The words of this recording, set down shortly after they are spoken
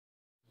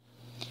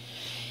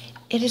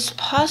It is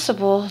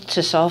possible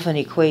to solve an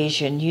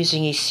equation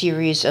using a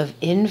series of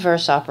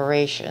inverse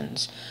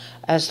operations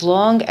as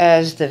long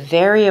as the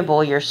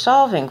variable you're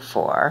solving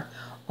for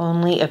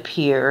only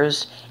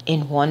appears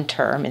in one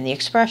term in the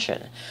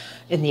expression,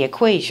 in the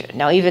equation.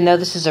 Now, even though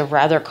this is a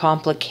rather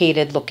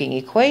complicated looking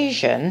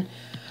equation,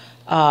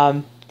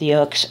 the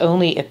x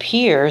only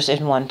appears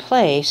in one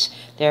place,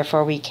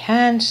 therefore we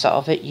can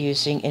solve it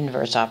using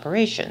inverse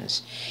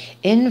operations.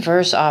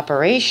 Inverse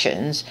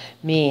operations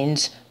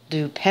means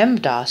do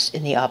PEMDAS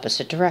in the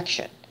opposite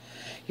direction.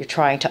 You're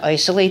trying to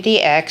isolate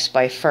the x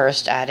by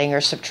first adding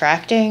or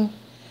subtracting,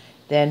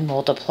 then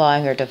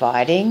multiplying or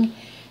dividing,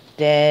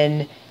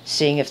 then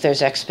seeing if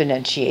there's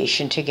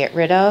exponentiation to get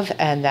rid of,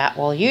 and that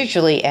will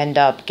usually end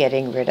up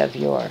getting rid of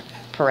your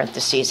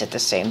parentheses at the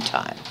same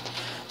time.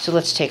 So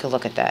let's take a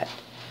look at that.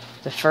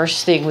 The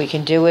first thing we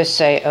can do is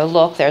say, oh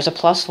look, there's a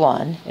plus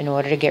 1. In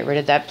order to get rid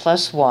of that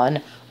plus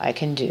 1, I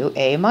can do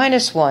a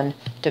minus 1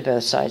 to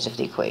both sides of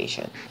the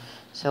equation.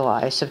 So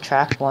I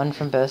subtract 1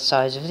 from both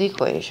sides of the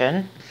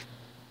equation.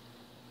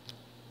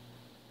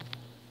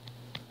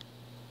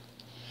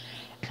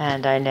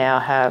 And I now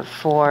have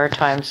 4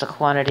 times the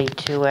quantity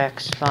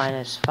 2x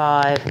minus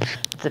 5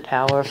 to the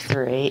power of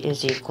 3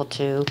 is equal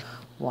to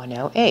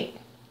 108.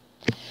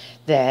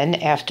 Then,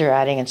 after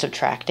adding and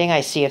subtracting,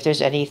 I see if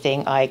there's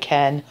anything I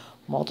can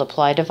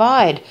multiply,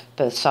 divide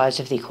both sides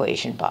of the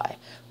equation by.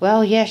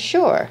 Well, yes,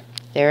 sure.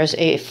 There's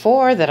a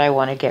 4 that I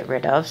want to get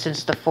rid of.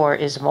 Since the 4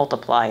 is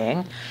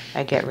multiplying,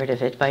 I get rid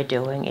of it by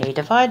doing a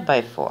divide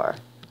by 4.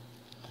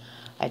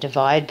 I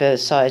divide both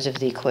sides of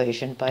the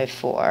equation by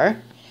 4.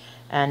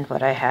 And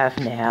what I have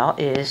now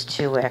is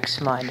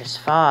 2x minus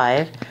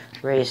 5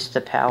 raised to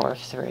the power of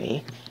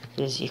 3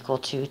 is equal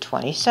to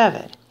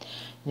 27.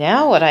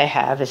 Now what I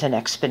have is an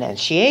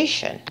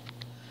exponentiation.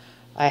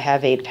 I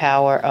have a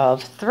power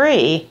of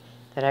 3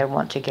 that I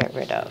want to get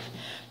rid of.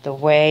 The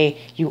way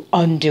you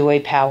undo a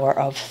power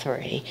of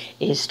 3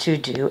 is to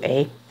do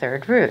a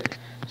third root.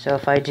 So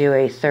if I do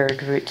a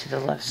third root to the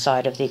left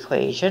side of the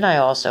equation, I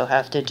also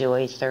have to do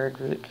a third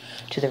root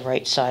to the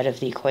right side of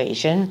the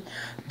equation.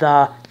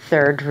 The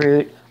third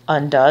root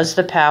undoes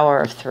the power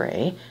of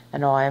 3,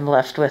 and all I'm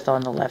left with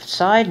on the left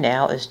side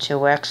now is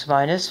 2x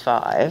minus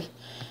 5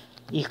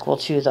 equal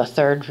to the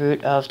third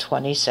root of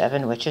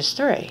 27, which is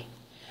 3.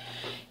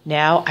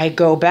 Now I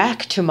go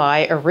back to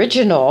my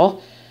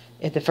original,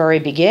 at the very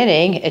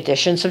beginning,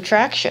 addition,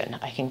 subtraction.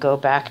 I can go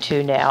back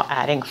to now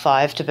adding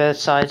 5 to both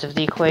sides of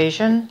the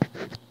equation.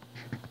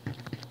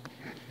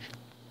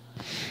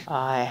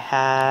 I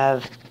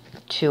have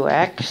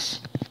 2x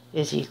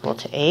is equal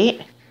to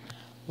 8.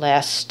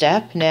 Last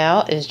step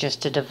now is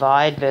just to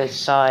divide both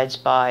sides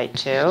by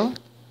 2.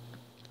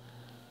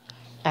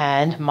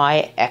 And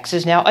my x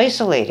is now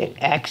isolated.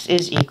 X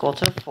is equal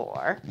to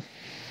 4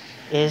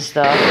 is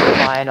the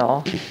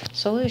final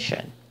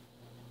solution.